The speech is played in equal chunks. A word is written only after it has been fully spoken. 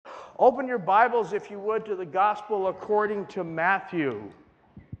Open your Bibles, if you would, to the Gospel according to Matthew.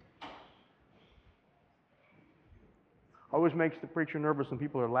 Always makes the preacher nervous when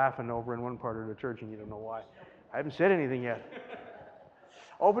people are laughing over in one part of the church and you don't know why. I haven't said anything yet.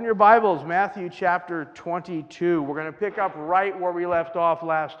 Open your Bibles, Matthew chapter 22. We're going to pick up right where we left off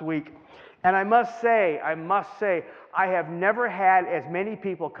last week. And I must say, I have never had as many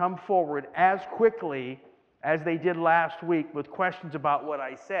people come forward as quickly as they did last week with questions about what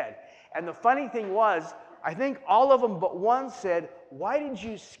I said. And the funny thing was, I think all of them but one said, why did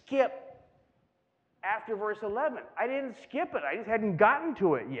you skip after verse 11? I didn't skip it. I just hadn't gotten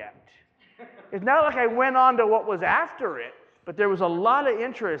to it yet. It's not like I went on to what was after it, but there was a lot of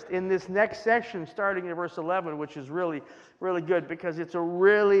interest in this next section starting in verse 11, which is really, really good because it's a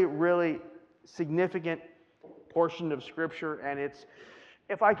really, really significant portion of Scripture, and it's,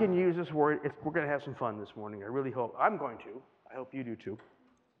 if I can use this word, we're going to have some fun this morning. I really hope. I'm going to. I hope you do too.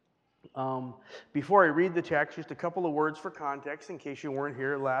 Before I read the text, just a couple of words for context in case you weren't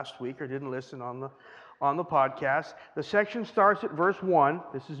here last week or didn't listen on the podcast. The section starts at verse 1.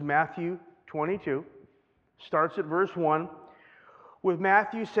 This is Matthew 22. Starts at verse 1 with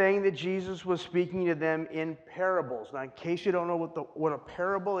Matthew saying that Jesus was speaking to them in parables. Now, in case you don't know what a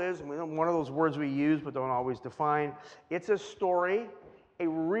parable is, one of those words we use but don't always define, it's a story, a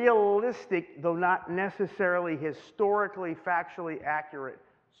realistic, though not necessarily historically, factually accurate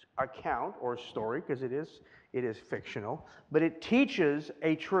account or story, because it is fictional, but it teaches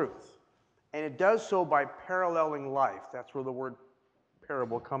a truth. And it does so by paralleling life. That's where the word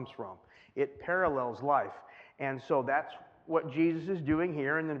parable comes from. It parallels life. And so that's what Jesus is doing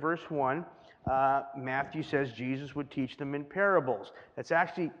here. And in verse 1, Matthew says Jesus would teach them in parables. That's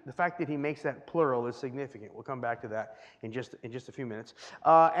actually, the fact that he makes that plural is significant. We'll come back to that in just a few minutes.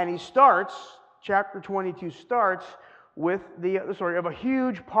 And he starts, chapter 22 starts with the story of a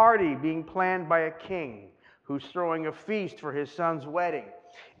huge party being planned by a king who's throwing a feast for his son's wedding.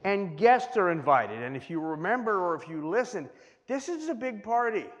 And guests are invited. And if you remember or if you listened, this is a big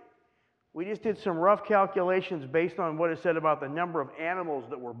party. We just did some rough calculations based on what it said about the number of animals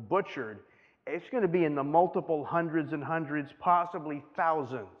that were butchered. It's going to be in the multiple hundreds and hundreds, possibly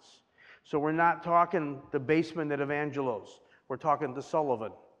thousands. So we're not talking the basement at Evangelos. We're talking the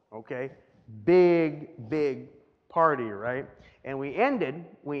Sullivan, okay? Big party, right? And we ended,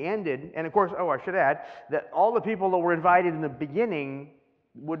 and of course, I should add, that all the people that were invited in the beginning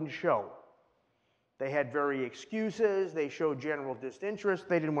wouldn't show. They had very excuses, they showed general disinterest,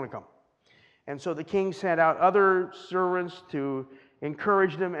 they didn't want to come. And so the king sent out other servants to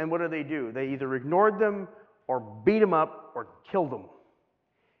encourage them, and what do? They either ignored them or beat them up or killed them.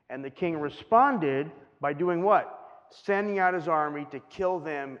 And the king responded by doing what? Sending out his army to kill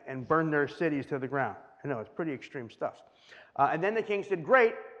them and burn their cities to the ground. I know, it's pretty extreme stuff. And then the king said,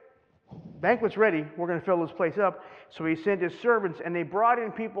 great, banquet's ready, we're going to fill this place up. So he sent his servants, and they brought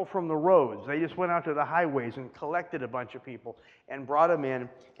in people from the roads. They just went out to the highways and collected a bunch of people and brought them in.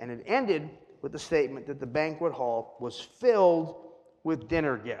 And it ended with the statement that the banquet hall was filled with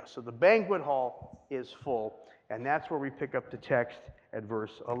dinner guests. So the banquet hall is full, and that's where we pick up the text at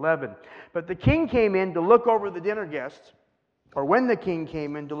verse 11. But the king came in to look over the dinner guests, or when the king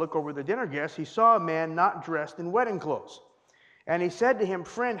came in to look over the dinner guests, he saw a man not dressed in wedding clothes. And he said to him,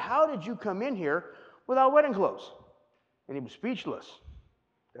 friend, how did you come in here without wedding clothes? And he was speechless.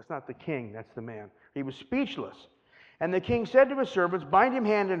 That's not the king, that's the man. He was speechless. And the king said to his servants, bind him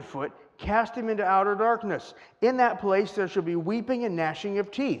hand and foot, cast him into outer darkness. In that place there shall be weeping and gnashing of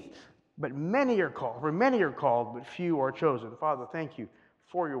teeth. But many are called, but few are chosen. Father, thank you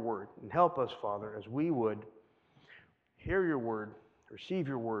for your word. And help us, Father, as we would hear your word, receive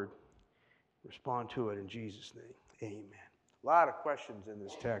your word, respond to it in Jesus' name. Amen. A lot of questions in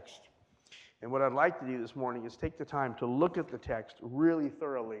this text. And what I'd like to do this morning is take the time to look at the text really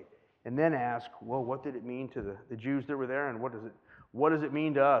thoroughly and then ask, well, what did it mean to the Jews that were there, and what does it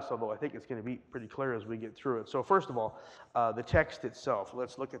mean to us? Although I think it's going to be pretty clear as we get through it. So first of all, the text itself.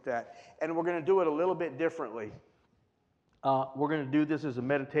 Let's look at that. And we're going to do it a little bit differently. We're going to do this as a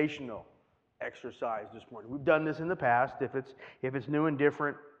meditational exercise this morning. We've done this in the past. If it's new and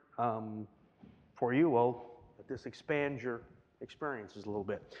different for you, well, let this expand your experiences a little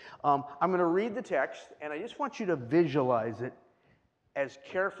bit. I'm going to read the text, and I just want you to visualize it as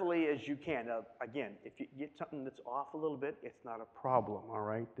carefully as you can. Now, again, if you get something that's off a little bit, it's not a problem, all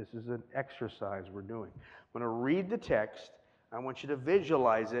right? This is an exercise we're doing. I'm going to read the text. I want you to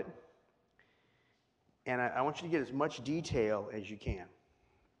visualize it, and I want you to get as much detail as you can.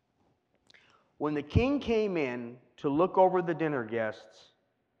 When the king came in to look over the dinner guests,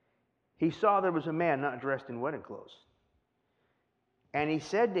 he saw there was a man not dressed in wedding clothes. And he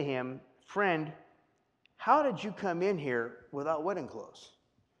said to him, "Friend, how did you come in here without wedding clothes?"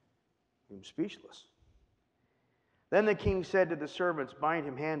 He was speechless. Then the king said to the servants, "Bind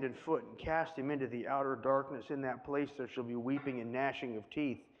him hand and foot and cast him into the outer darkness. In that place there shall be weeping and gnashing of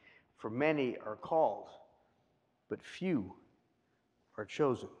teeth, for many are called, but few are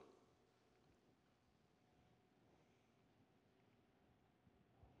chosen."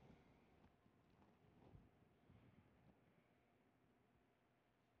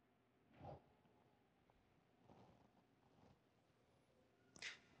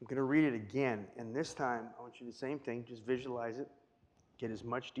 I'm going to read it again, and this time I want you to do the same thing, just visualize it, get as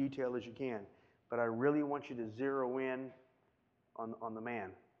much detail as you can, but I really want you to zero in on the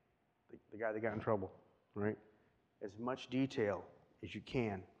man, the guy that got in trouble, right? As much detail as you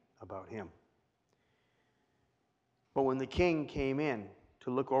can about him. But when the king came in to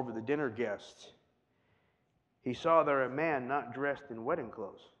look over the dinner guests, he saw there a man not dressed in wedding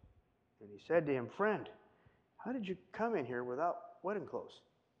clothes. And he said to him, "Friend, how did you come in here without wedding clothes?"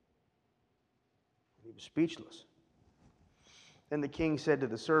 And he was speechless. Then the king said to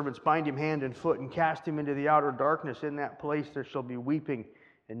the servants, "Bind him hand and foot and cast him into the outer darkness. In that place there shall be weeping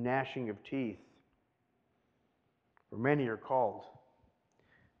and gnashing of teeth. For many are called,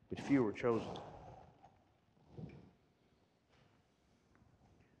 but few are chosen."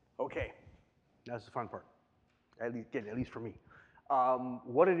 Okay, that's the fun part. At least for me.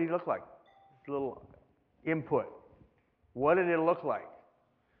 What did he look like? A little input. What did it look like?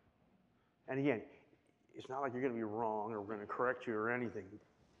 And again, it's not like you're going to be wrong or we're going to correct you or anything.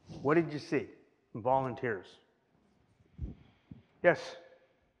 What did you see? Volunteers. Yes.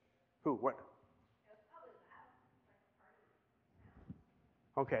 Who? What?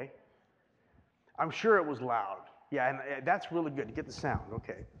 Okay. I'm sure it was loud. Yeah, and that's really good to get the sound.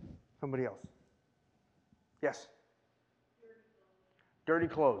 Okay. Somebody else. Yes. Dirty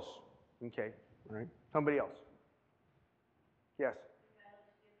clothes. Okay. All right. Somebody else. Yes.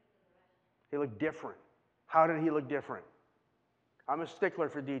 He looked different. How did he look different? I'm a stickler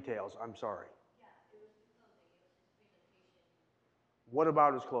for details. I'm sorry. Yeah, it was his clothing. It was his presentation. What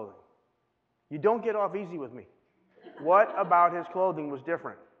about his clothing? You don't get off easy with me. What about his clothing was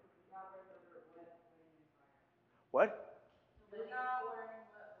different? What? He was not wearing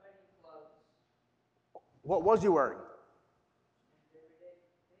wedding clothes. What was he wearing?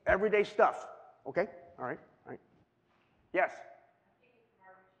 Everyday stuff. Okay. All right. All right. Yes. I'm thinking from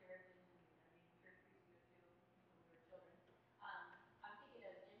our shares, and church we used to go to when we were children. I'm thinking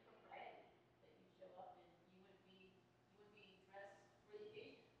of impropriety that you show up and you would be dressed for the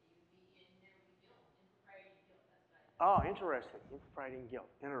occasion. There would be guilt, impropriety and guilt. That's what I. Oh, interesting. Impropriety and guilt.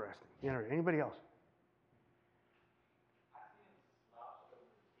 Interesting. Anybody else?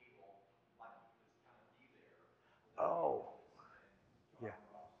 Oh. Yeah.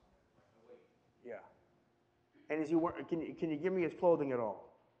 Yeah. And is he wearing? Can you give me his clothing at all?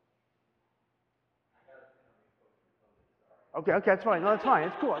 Okay. That's fine. No, that's fine.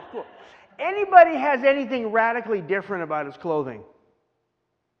 It's cool. It's cool. Anybody has anything radically different about his clothing?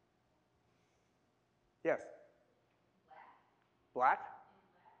 Yes. Black?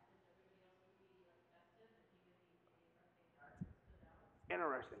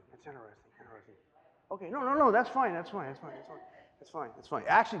 Interesting. That's interesting. Okay, no, that's fine.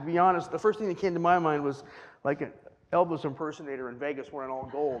 Actually, to be honest, the first thing that came to my mind was like an Elvis impersonator in Vegas wearing all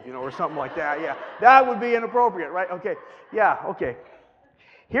gold, or something like that. Yeah, that would be inappropriate, right? Okay, yeah, okay.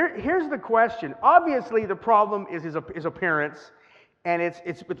 Here's the question. Obviously, the problem is his appearance, and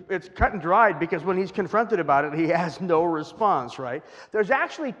it's cut and dried because when he's confronted about it, he has no response, right? There's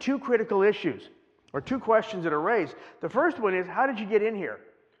actually two critical issues, or two questions that are raised. The first one is, how did you get in here?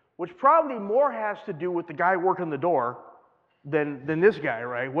 Which probably more has to do with the guy working the door than this guy,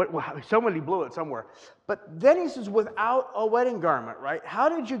 right? Somebody blew it somewhere. But then he says, without a wedding garment, right? How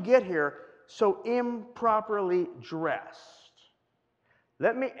did you get here so improperly dressed?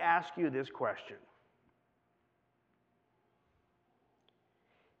 Let me ask you this question.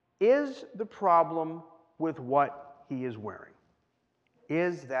 Is the problem with what he is wearing?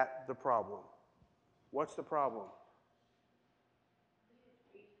 Is that the problem? What's the problem?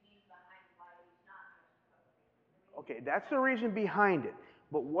 Okay, that's the reason behind it.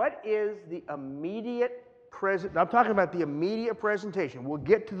 But what is the immediate present? I'm talking about the immediate presentation. We'll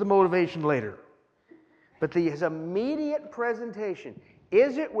get to the motivation later. But his immediate presentation,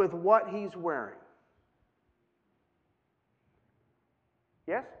 is it with what he's wearing?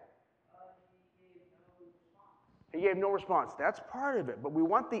 Yes? He gave no response. That's part of it. But we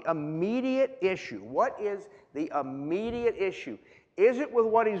want the immediate issue. What is the immediate issue? Is it with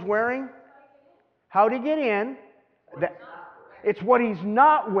what he's wearing? How did he get in? It's what he's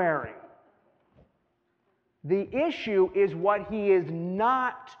not wearing. The issue is what he is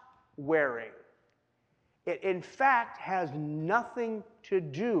not wearing. It, in fact, has nothing to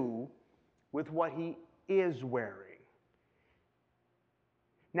do with what he is wearing.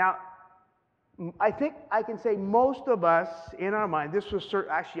 Now, I think I can say most of us in our mind, this was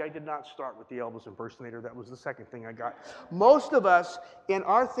actually I did not start with the Elvis impersonator, that was the second thing I got. Most of us in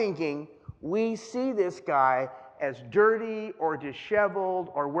our thinking, we see this guy as dirty or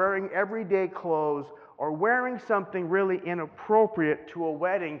disheveled or wearing everyday clothes or wearing something really inappropriate to a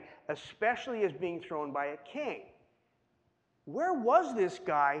wedding, especially as being thrown by a king. Where was this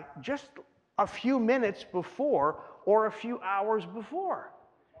guy just a few minutes before or a few hours before?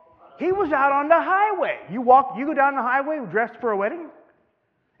 He was out on the highway. You go down the highway dressed for a wedding?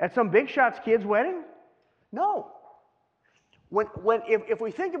 At some big shot's kid's wedding? No. If we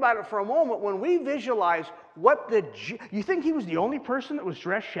think about it for a moment, when we visualize you think he was the only person that was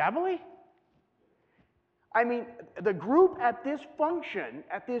dressed shabbily? I mean, the group at this function,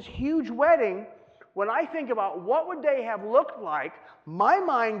 at this huge wedding, when I think about what would they have looked like, my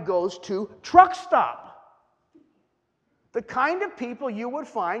mind goes to truck stop. The kind of people you would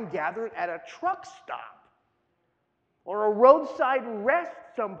find gathered at a truck stop or a roadside rest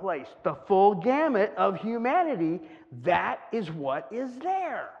someplace. The full gamut of humanity, that is what is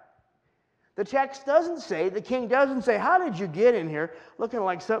there. The text doesn't say, the king doesn't say, how did you get in here looking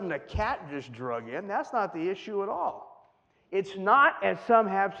like something a cat just drug in? That's not the issue at all. It's not, as some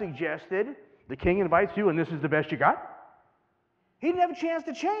have suggested, the king invites you and this is the best you got. He didn't have a chance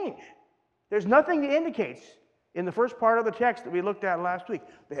to change. There's nothing that indicates in the first part of the text that we looked at last week,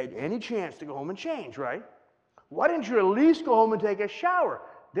 they had any chance to go home and change, right? Why didn't you at least go home and take a shower?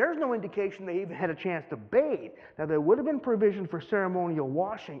 There's no indication they even had a chance to bathe. Now, there would have been provision for ceremonial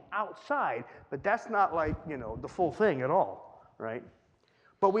washing outside, but that's not like, the full thing at all, right?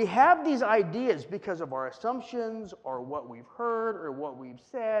 But we have these ideas because of our assumptions or what we've heard or what we've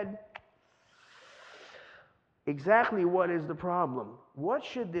said. Exactly what is the problem? What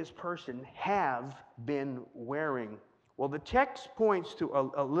should this person have been wearing? Well, the text points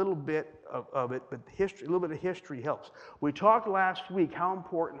to a little bit of it, but a little bit of history helps. We talked last week how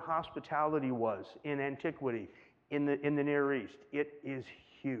important hospitality was in antiquity, in the Near East. It is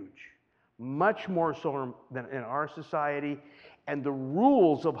huge, much more so than in our society, and the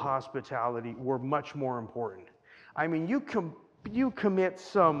rules of hospitality were much more important. I mean, you commit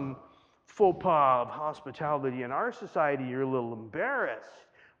some faux pas of hospitality in our society, you're a little embarrassed.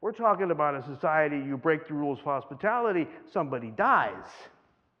 We're talking about a society, you break the rules of hospitality, somebody dies.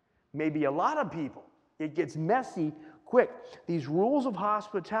 Maybe a lot of people. It gets messy quick. These rules of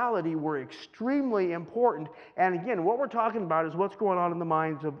hospitality were extremely important. And again, what we're talking about is what's going on in the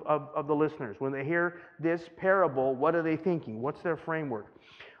minds of the listeners. When they hear this parable, what are they thinking? What's their framework?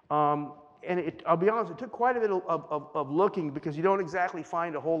 I'll be honest, it took quite a bit of looking because you don't exactly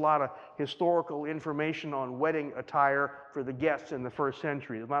find a whole lot of historical information on wedding attire for the guests in the first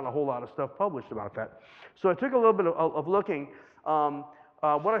century. There's not a whole lot of stuff published about that. So it took a little bit of looking.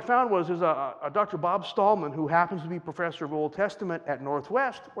 What I found was a Dr. Bob Stallman, who happens to be professor of Old Testament at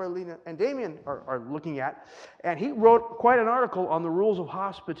Northwest, where Lena and Damien are looking at, and he wrote quite an article on the rules of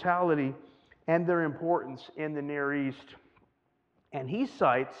hospitality and their importance in the Near East. And he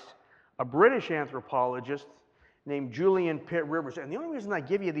cites a British anthropologist named Julian Pitt Rivers. And the only reason I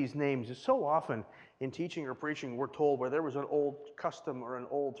give you these names is so often in teaching or preaching, we're told where there was an old custom or an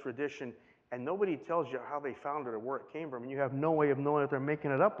old tradition, and nobody tells you how they found it or where it came from, and you have no way of knowing if they're making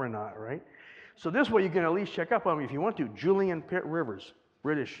it up or not, right? So this way you can at least check up on me if you want to. Julian Pitt Rivers,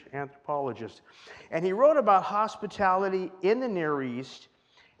 British anthropologist. And he wrote about hospitality in the Near East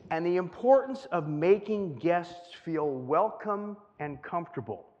and the importance of making guests feel welcome and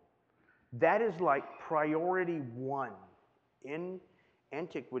comfortable. That is like priority one in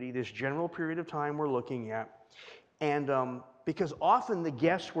antiquity, this general period of time we're looking at. And because often the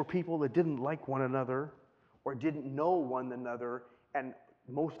guests were people that didn't like one another or didn't know one another, and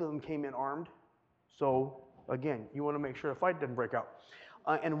most of them came in armed. So again, you want to make sure a fight didn't break out.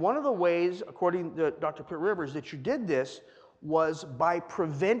 And one of the ways, according to Dr. Pitt Rivers, that you did this was by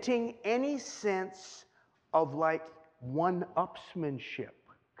preventing any sense of like one-upsmanship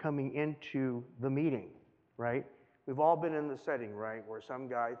coming into the meeting, right? We've all been in the setting, right, where some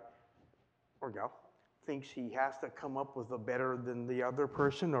guy or gal thinks he has to come up with a better than the other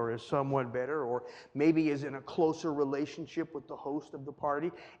person or is somewhat better or maybe is in a closer relationship with the host of the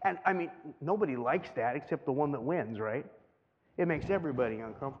party. And I mean, nobody likes that except the one that wins, right? It makes everybody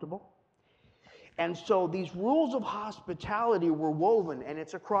uncomfortable. And so these rules of hospitality were woven, and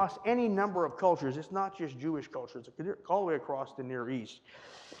it's across any number of cultures. It's not just Jewish culture, it's all the way across the Near East.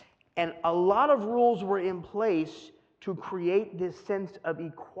 And a lot of rules were in place to create this sense of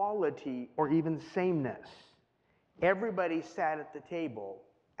equality or even sameness. Everybody sat at the table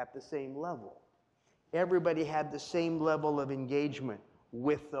at the same level. Everybody had the same level of engagement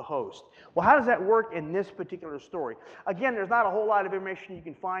with the host. Well, how does that work in this particular story? Again, there's not a whole lot of information you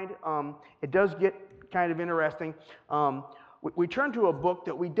can find. It does get kind of interesting. We turn to a book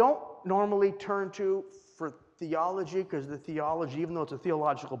that we don't normally turn to for theology, because the theology, even though it's a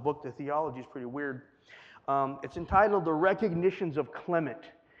theological book, the theology is pretty weird. It's entitled The Recognitions of Clement,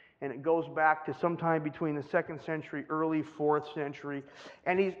 and it goes back to sometime between the 2nd century, early 4th century.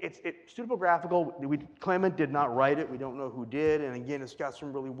 And it's pseudepigraphical. Clement did not write it. We don't know who did. And again, it's got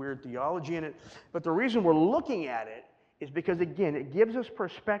some really weird theology in it. But the reason we're looking at it is because, again, it gives us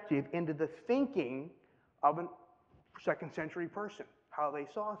perspective into the thinking of a 2nd century person, how they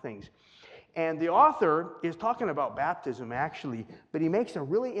saw things. And the author is talking about baptism, actually, but he makes a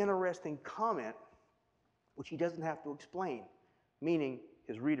really interesting comment, which he doesn't have to explain, meaning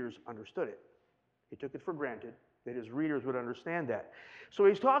his readers understood it. He took it for granted that his readers would understand that. So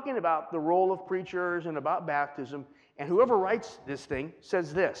he's talking about the role of preachers and about baptism, and whoever writes this thing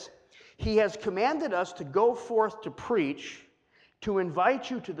says this: "He has commanded us to go forth to preach, to invite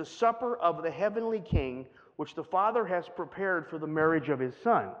you to the supper of the heavenly King, which the Father has prepared for the marriage of his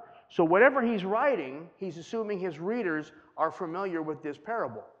Son." So whatever he's writing, he's assuming his readers are familiar with this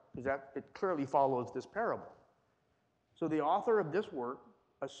parable, because it clearly follows this parable. So the author of this work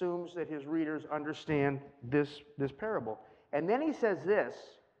assumes that his readers understand this parable. And then he says this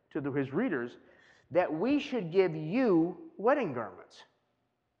to his readers, that we should give you wedding garments.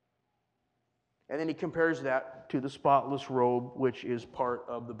 And then he compares that to the spotless robe, which is part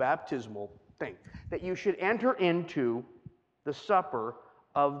of the baptismal thing. That you should enter into the supper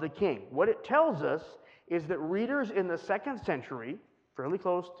of the King. What it tells us is that readers in the 2nd century, fairly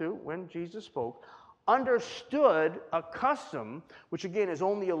close to when Jesus spoke, understood a custom, which again is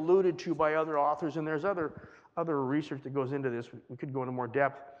only alluded to by other authors, and there's other research that goes into this. We could go into more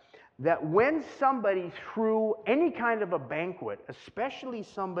depth. That when somebody threw any kind of a banquet, especially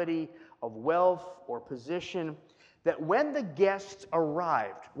somebody of wealth or position, that when the guests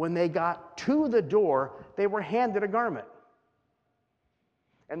arrived, when they got to the door, they were handed a garment.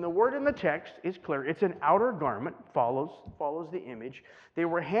 And the word in the text is clear. It's an outer garment, follows the image. They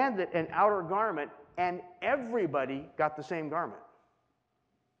were handed an outer garment, and everybody got the same garment.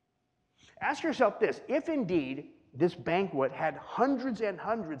 Ask yourself this: if indeed this banquet had hundreds and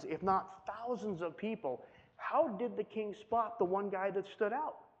hundreds, if not thousands of people, how did the king spot the one guy that stood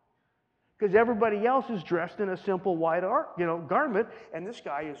out? Because everybody else is dressed in a simple white garment, and this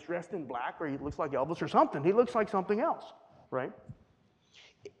guy is dressed in black, or he looks like Elvis or something. He looks like something else, right?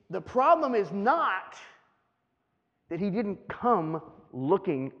 The problem is not that he didn't come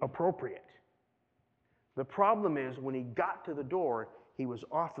looking appropriate. The problem is when he got to the door, he was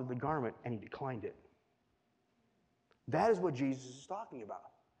offered the garment and he declined it. That is what Jesus is talking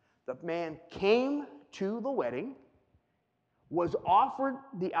about. The man came to the wedding, was offered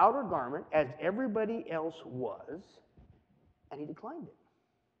the outer garment as everybody else was, and he declined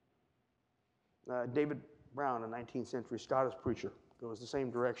it. David Brown, a 19th century Scottish preacher, goes the same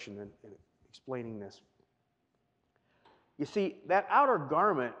direction in explaining this. You see, that outer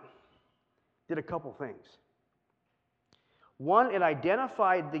garment did a couple things. One, it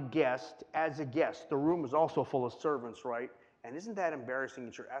identified the guest as a guest. The room was also full of servants, right? And isn't that embarrassing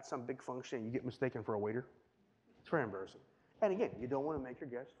that you're at some big function and you get mistaken for a waiter? It's very embarrassing. And again, you don't want to make your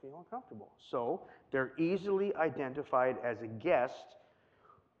guests feel uncomfortable. So they're easily identified as a guest,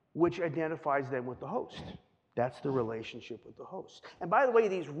 which identifies them with the host. That's the relationship with the host. And by the way,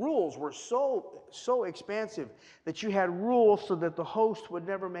 these rules were so expansive that you had rules so that the host would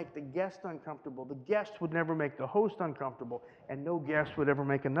never make the guest uncomfortable, the guest would never make the host uncomfortable, and no guest would ever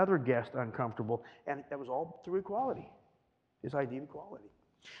make another guest uncomfortable. And that was all through equality, this idea of equality.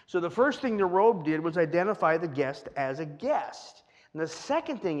 So the first thing the robe did was identify the guest as a guest. And the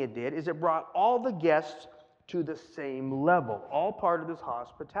second thing it did is it brought all the guests to the same level, all part of this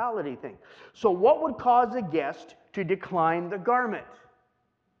hospitality thing. So what would cause a guest to decline the garment?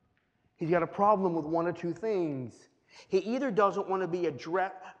 He's got a problem with one of two things. He either doesn't want to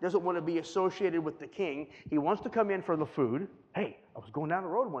be associated with the king. He wants to come in for the food. Hey, I was going down the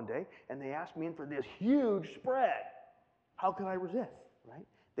road one day and they asked me in for this huge spread. How can I resist, right?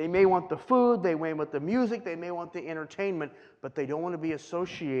 They may want the food, they may want the music, they may want the entertainment, but they don't want to be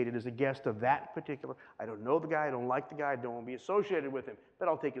associated as a guest of that particular. I don't know the guy, I don't like the guy, I don't want to be associated with him, but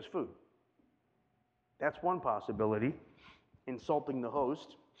I'll take his food. That's one possibility, insulting the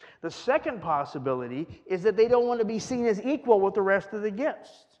host. The second possibility is that they don't want to be seen as equal with the rest of the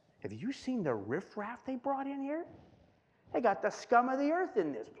guests. Have you seen the riffraff they brought in here? They got the scum of the earth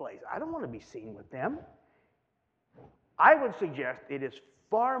in this place. I don't want to be seen with them. I would suggest it is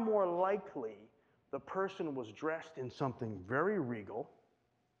far more likely the person was dressed in something very regal,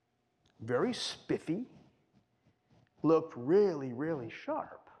 very spiffy, looked really, really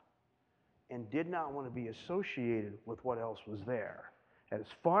sharp, and did not want to be associated with what else was there. And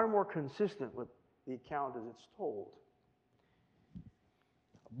it's far more consistent with the account as it's told.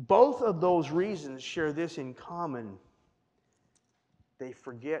 Both of those reasons share this in common. They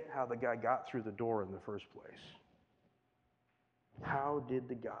forget how the guy got through the door in the first place. How did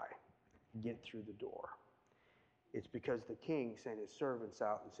the guy get through the door? It's because the king sent his servants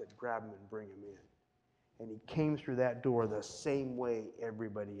out and said, grab him and bring him in. And he came through that door the same way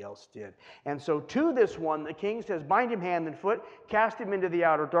everybody else did. And so to this one, the king says, bind him hand and foot, cast him into the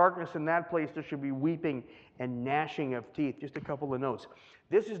outer darkness. In that place there should be weeping and gnashing of teeth. Just a couple of notes.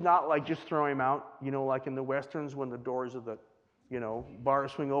 This is not like just throw him out, like in the Westerns when the doors of the,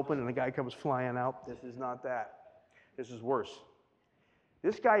 bars swing open and the guy comes flying out. This is not that. This is worse.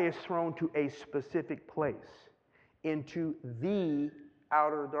 This guy is thrown to a specific place, into the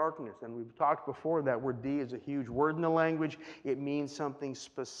outer darkness. And we've talked before that word "the" is a huge word in the language. It means something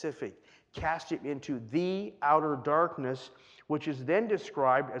specific. Cast him into the outer darkness, which is then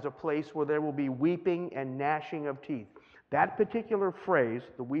described as a place where there will be weeping and gnashing of teeth. That particular phrase,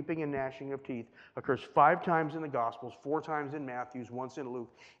 the weeping and gnashing of teeth, occurs 5 times in the Gospels, 4 times in Matthew's, once in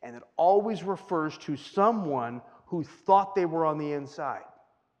Luke, and it always refers to someone who thought they were on the inside,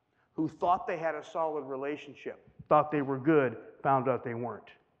 who thought they had a solid relationship, thought they were good, found out they weren't.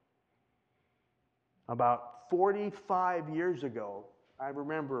 About 45 years ago, I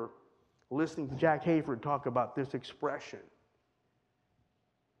remember listening to Jack Hayford talk about this expression.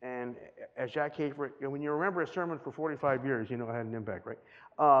 And as Jack Hayford, when you remember a sermon for 45 years, you know it had an impact, right?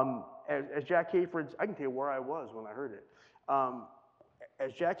 As Jack Hayford's, I can tell you where I was when I heard it.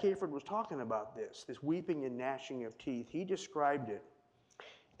 As Jack Hayford was talking about this weeping and gnashing of teeth, he described it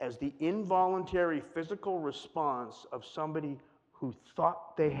as the involuntary physical response of somebody who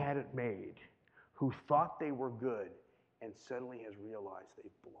thought they had it made, who thought they were good, and suddenly has realized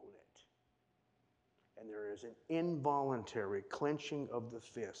they've blown it. And there is an involuntary clenching of the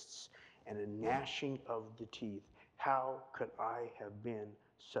fists and a gnashing of the teeth. How could I have been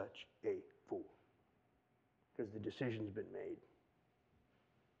such a fool? Because the decision's been made.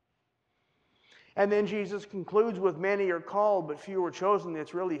 And then Jesus concludes with, many are called, but few are chosen.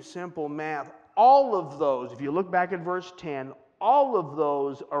 It's really simple math. All of those, if you look back at verse 10, all of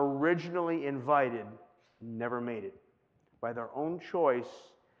those originally invited never made it. By their own choice,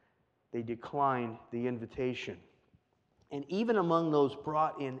 they declined the invitation. And even among those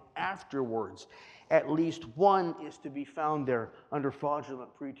brought in afterwards, at least one is to be found there under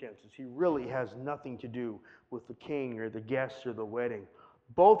fraudulent pretenses. He really has nothing to do with the king or the guests or the wedding.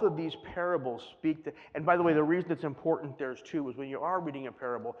 Both of these parables speak to, and by the way, the reason it's important there's two is when you are reading a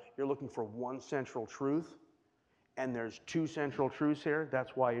parable, you're looking for one central truth, and there's 2 central truths here.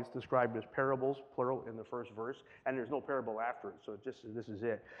 That's why it's described as parables, plural, in the first verse, and there's no parable after it, so this is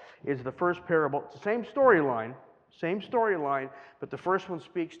it. Is the first parable, it's the same storyline, but the first one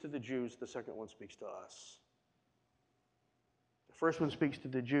speaks to the Jews, the second one speaks to us. The first one speaks to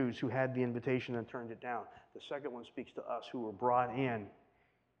the Jews who had the invitation and turned it down. The second one speaks to us who were brought in,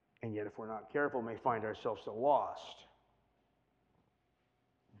 and yet if we're not careful, may find ourselves lost.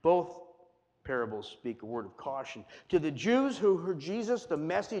 Both parables speak a word of caution. To the Jews who heard Jesus, the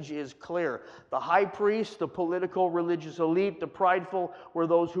message is clear. The high priest, the political religious elite, the prideful were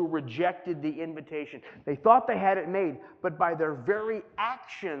those who rejected the invitation. They thought they had it made, but by their very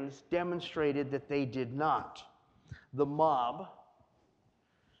actions demonstrated that they did not. The mob,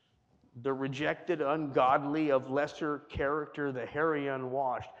 the rejected, ungodly, of lesser character, the hairy,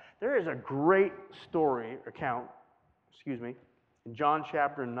 unwashed. There is a great account, in John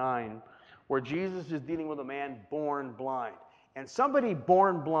chapter 9, where Jesus is dealing with a man born blind. And somebody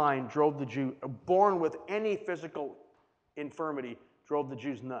born blind drove the Jew, born with any physical infirmity, drove the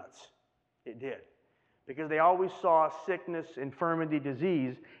Jews nuts. It did. Because they always saw sickness, infirmity,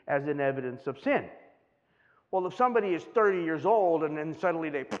 disease as an evidence of sin. Well, if somebody is 30 years old and then suddenly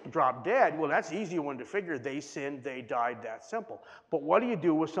they drop dead, well, that's an easy one to figure. They sinned, they died, that's simple. But what do you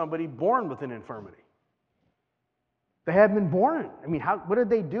do with somebody born with an infirmity? They haven't been born. I mean, what did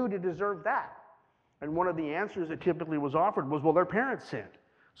they do to deserve that? And one of the answers that typically was offered was, well, their parents sinned,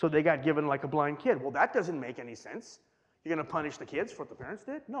 so they got given like a blind kid. Well, that doesn't make any sense. You're going to punish the kids for what the parents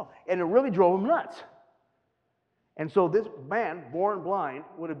did? No. And it really drove them nuts. And so this man, born blind,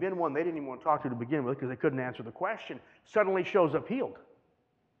 would have been one they didn't even want to talk to begin with because they couldn't answer the question, suddenly shows up healed.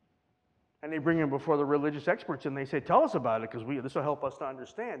 And they bring him before the religious experts and they say, tell us about it because this will help us to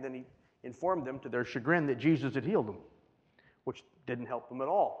understand. Then he informed them to their chagrin that Jesus had healed them, which didn't help them at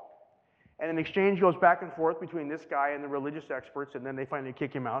all. And an exchange goes back and forth between this guy and the religious experts, and then they finally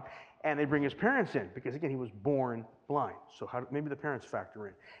kick him out, and they bring his parents in, because again, he was born blind. So maybe the parents factor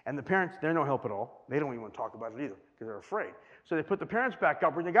in. And the parents, they're no help at all. They don't even want to talk about it either, because they're afraid. So they put the parents back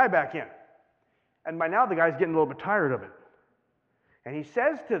up, bring the guy back in. And by now, the guy's getting a little bit tired of it. And he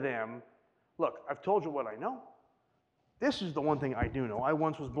says to them, look, I've told you what I know. This is the one thing I do know. I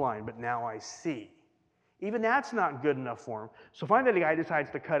once was blind, but now I see. Even that's not good enough for him. So finally, the guy decides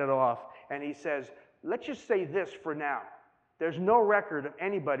to cut it off, and he says, let's just say this for now. There's no record of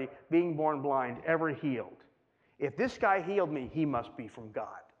anybody being born blind ever healed. If this guy healed me, he must be from God.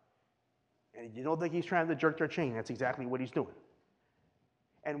 And you don't think he's trying to jerk their chain. That's exactly what he's doing.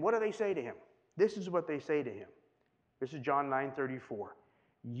 And what do they say to him? This is what they say to him. This is John 9:34.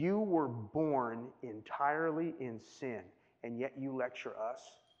 You were born entirely in sin, and yet you lecture us?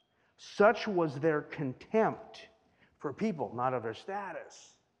 Such was their contempt for people, not of their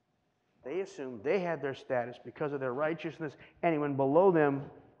status. They assumed they had their status because of their righteousness. Anyone below them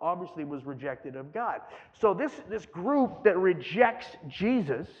obviously was rejected of God. So this group that rejects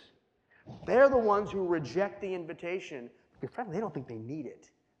Jesus, they're the ones who reject the invitation because frankly, they don't think they need it.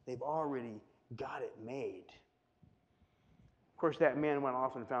 They've already got it made. Of course, that man went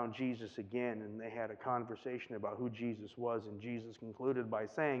off and found Jesus again, and they had a conversation about who Jesus was, and Jesus concluded by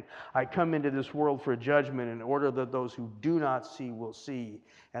saying, I come into this world for judgment in order that those who do not see will see,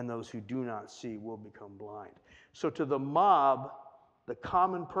 and those who do not see will become blind. So to the mob, the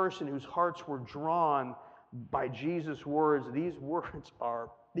common person whose hearts were drawn by Jesus' words, these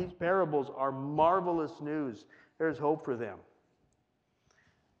parables are marvelous news. There's hope for them.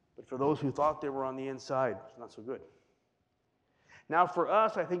 But for those who thought they were on the inside, it's not so good. Now for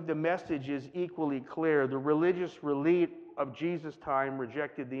us, I think the message is equally clear. The religious elite of Jesus' time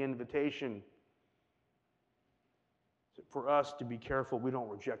rejected the invitation. For us to be careful, we don't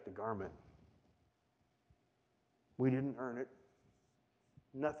reject the garment. We didn't earn it.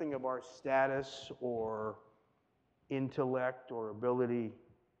 Nothing of our status or intellect or ability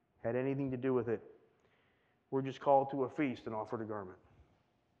had anything to do with it. We're just called to a feast and offered a garment.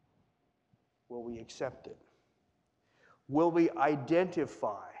 Will we accept it? Will we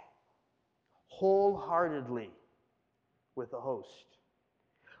identify wholeheartedly with the host?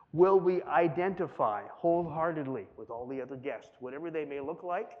 Will we identify wholeheartedly with all the other guests, whatever they may look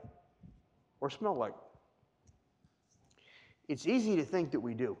like or smell like? It's easy to think that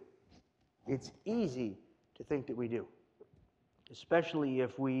we do. It's easy to think that we do, especially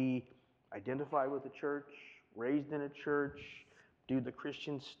if we identify with the church, raised in a church, do the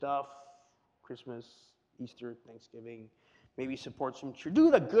Christian stuff, Christmas, Easter, Thanksgiving, maybe support some church,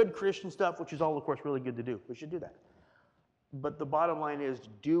 do the good Christian stuff, which is all, of course, really good to do. We should do that. But the bottom line is,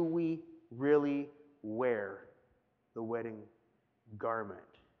 do we really wear the wedding garment?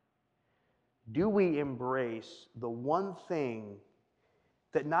 Do we embrace the one thing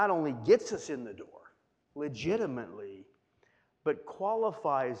that not only gets us in the door, legitimately, but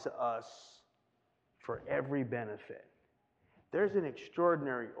qualifies us for every benefit? There's an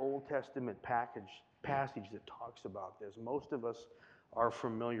extraordinary Old Testament passage that talks about this. Most of us are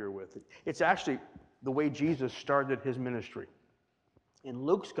familiar with it. It's actually the way Jesus started his ministry. In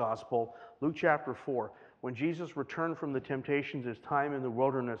Luke's Gospel, Luke chapter 4, when Jesus returned from the temptations of his time in the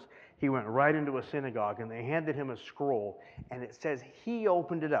wilderness, he went right into a synagogue and they handed him a scroll, and it says he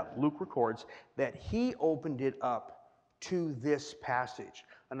opened it up. Luke records that he opened it up to this passage.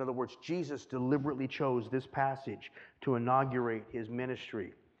 In other words, Jesus deliberately chose this passage to inaugurate his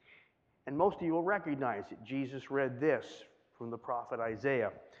ministry. And most of you will recognize it. Jesus read this from the prophet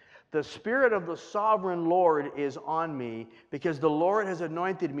Isaiah. The Spirit of the sovereign Lord is on me, because the Lord has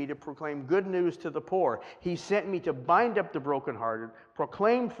anointed me to proclaim good news to the poor. He sent me to bind up the brokenhearted,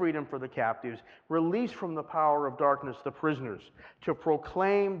 proclaim freedom for the captives, release from the power of darkness the prisoners, to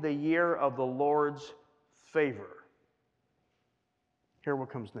proclaim the year of the Lord's favor. Hear what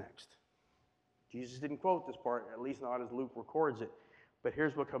comes next. Jesus didn't quote this part, at least not as Luke records it. But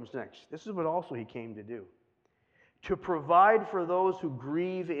here's what comes next. This is what also he came to do. To provide for those who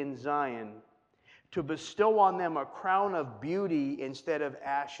grieve in Zion, to bestow on them a crown of beauty instead of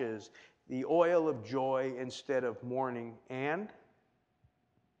ashes, the oil of joy instead of mourning, and,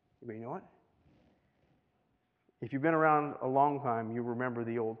 you know what? If you've been around a long time, you remember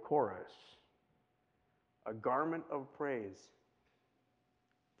the old chorus. A garment of praise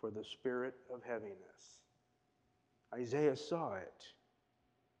for the spirit of heaviness. Isaiah saw it.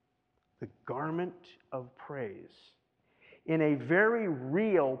 The garment of praise. In a very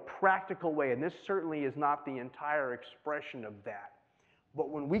real, practical way, and this certainly is not the entire expression of that, but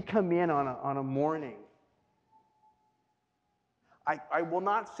when we come in on a morning, I will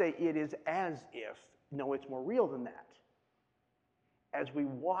not say it is as if, no, it's more real than that. As we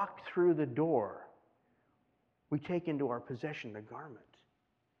walk through the door, we take into our possession the garment.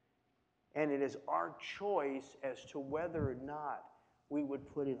 And it is our choice as to whether or not we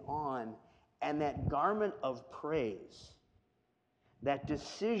would put it on. And that garment of praise, that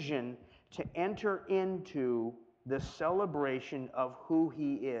decision to enter into the celebration of who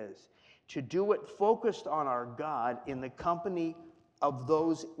He is, to do it focused on our God in the company of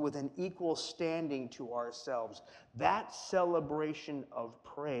those with an equal standing to ourselves, that celebration of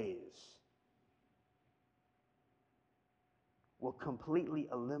praise will completely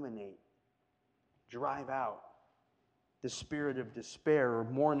eliminate, drive out the spirit of despair or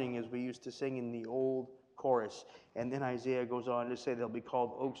mourning, as we used to sing in the old chorus. And then Isaiah goes on to say they'll be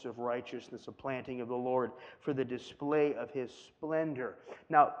called oaks of righteousness, a planting of the Lord for the display of His splendor.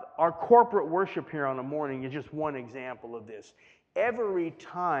 Now, our corporate worship here on a morning is just one example of this. Every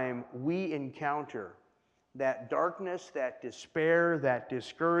time we encounter that darkness, that despair, that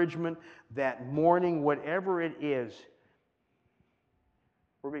discouragement, that mourning, whatever it is,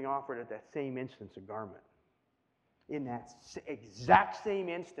 we're being offered at that same instance a garment. In that exact same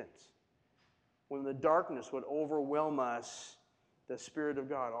instance, when the darkness would overwhelm us, the Spirit of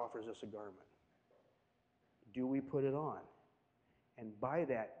God offers us a garment. Do we put it on? And by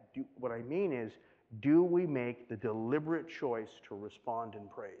that, what I mean is, do we make the deliberate choice to respond in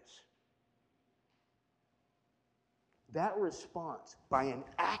praise? That response, by an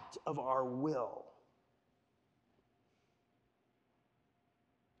act of our will.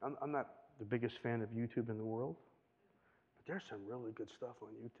 I'm not the biggest fan of YouTube in the world, but there's some really good stuff on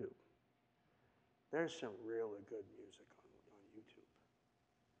YouTube. There's some really good music on YouTube.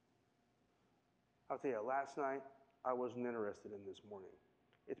 I'll tell you, last night, I wasn't interested in this morning.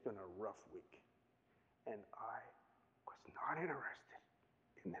 It's been a rough week. And I was not interested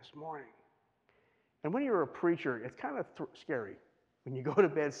in this morning. And when you're a preacher, it's kind of scary. When you go to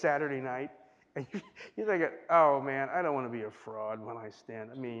bed Saturday night, and you're thinking, oh man, I don't want to be a fraud when I stand.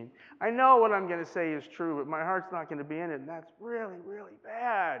 I mean, I know what I'm going to say is true, but my heart's not going to be in it, and that's really, really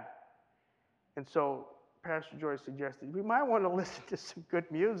bad. And so Pastor Joyce suggested, we might want to listen to some good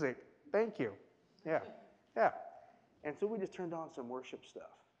music. Thank you. Yeah. And so we just turned on some worship stuff.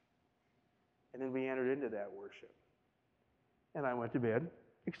 And then we entered into that worship. And I went to bed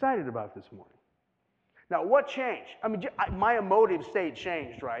excited about this morning. Now, what changed? I mean, my emotive state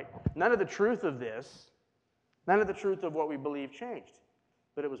changed, right? None of the truth of this, none of the truth of what we believe changed.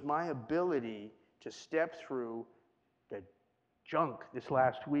 But it was my ability to step through the junk this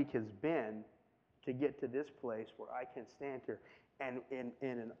last week has been to get to this place where I can stand here and in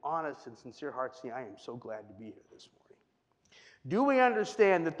an honest and sincere heart say, I am so glad to be here this morning. Do we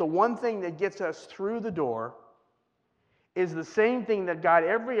understand that the one thing that gets us through the door is the same thing that got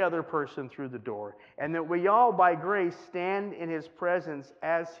every other person through the door, and that we all, by grace, stand in His presence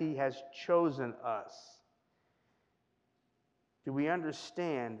as He has chosen us? Do we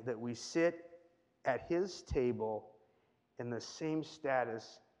understand that we sit at His table in the same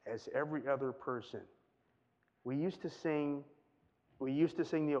status as every other person? We used to sing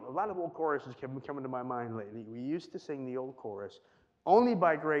a lot of old choruses coming to my mind lately. We used to sing the old chorus, only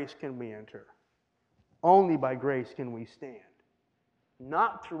by grace can we enter. Only by grace can we stand.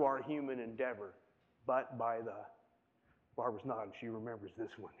 Not through our human endeavor, but by the, Barbara's nodding, she remembers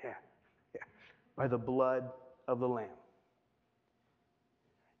this one, yeah. By the blood of the Lamb.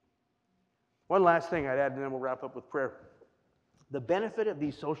 One last thing I'd add, and then we'll wrap up with prayer. The benefit of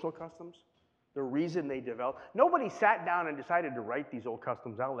these social customs, the reason they developed, nobody sat down and decided to write these old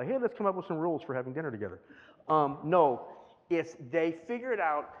customs out, like, hey, let's come up with some rules for having dinner together. No, they figured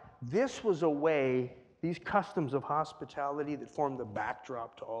out this was a way, these customs of hospitality that formed the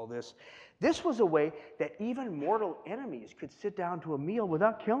backdrop to all this, this was a way that even mortal enemies could sit down to a meal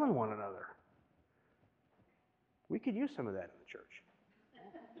without killing one another. We could use some of that in the church.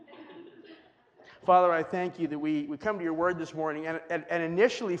 Father, I thank you that we come to your word this morning, and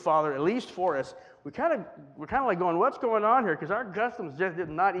initially, Father, at least for us, we're kind of like going, what's going on here? Because our customs just did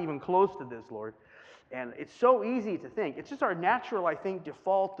not even close to this, Lord. And it's so easy to think. It's just our natural, I think,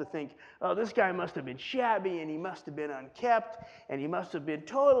 default to think, oh, this guy must have been shabby, and he must have been unkept, and he must have been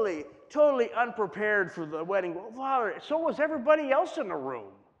totally, totally unprepared for the wedding. Well, Father, so was everybody else in the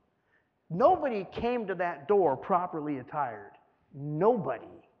room. Nobody came to that door properly attired. Nobody.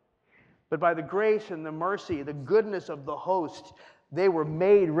 But by the grace and the mercy, the goodness of the host, they were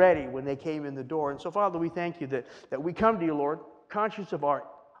made ready when they came in the door. And so, Father, we thank you that we come to you, Lord, conscious of our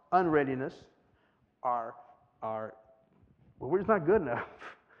unreadiness, well, we're just not good enough.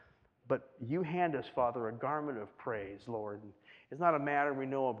 But you hand us, Father, a garment of praise, Lord. It's not a matter, we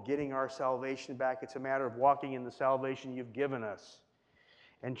know, of getting our salvation back. It's a matter of walking in the salvation you've given us.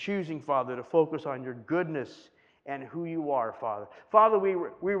 And choosing, Father, to focus on your goodness and who you are, Father. Father, we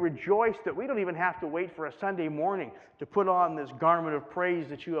rejoice that we don't even have to wait for a Sunday morning to put on this garment of praise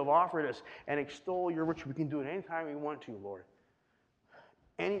that you have offered us and extol your riches. We can do it anytime we want to, Lord.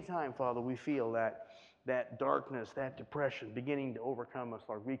 Anytime, Father, we feel that darkness, that depression beginning to overcome us,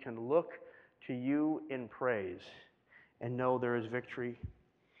 Lord, we can look to you in praise and know there is victory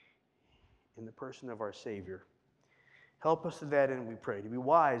in the person of our Savior. Help us to that end, we pray, to be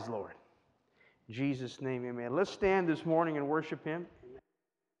wise, Lord. In Jesus' name, amen. Let's stand this morning and worship him.